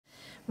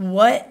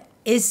What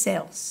is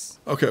sales?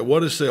 Okay,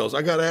 what is sales?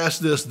 I got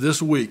asked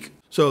this week.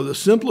 So the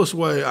simplest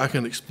way I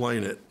can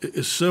explain it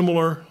is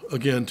similar,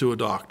 again, to a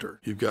doctor.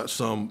 You've got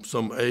some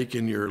ache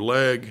in your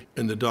leg,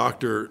 and the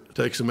doctor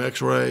takes some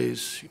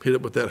x-rays, hit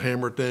it with that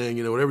hammer thing,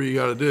 you know, whatever you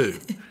got to do.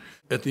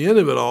 At the end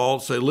of it all,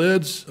 say,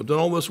 Lids, I've done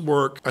all this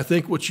work. I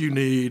think what you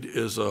need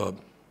is an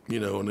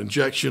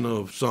injection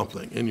of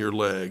something in your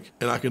leg,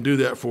 and I can do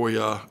that for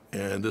you,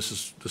 and this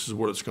is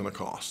what it's going to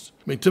cost.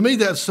 I mean, to me,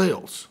 that's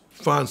sales.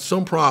 Find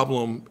some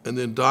problem and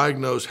then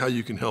diagnose how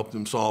you can help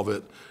them solve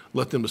it.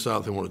 Let them decide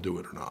if they want to do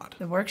it or not.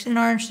 It works in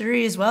Orange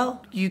Theory as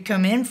well. You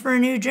come in for a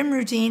new gym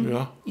routine.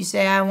 Yeah. You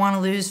say, I want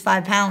to lose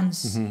 5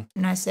 pounds. And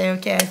I say,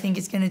 okay, I think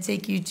it's going to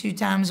take you 2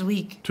 times a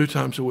week. 2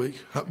 times a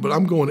week? But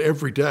I'm going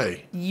every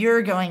day.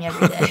 You're going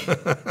every day.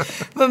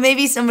 But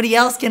maybe somebody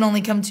else can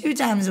only come 2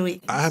 times a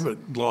week. I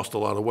haven't lost a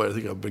lot of weight. I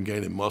think I've been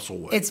gaining muscle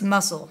weight. It's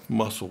muscle.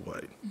 Muscle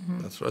weight.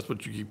 That's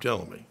what you keep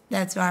telling me.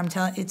 That's what I'm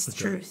telling you. It's the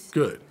truth.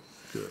 Good,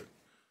 good.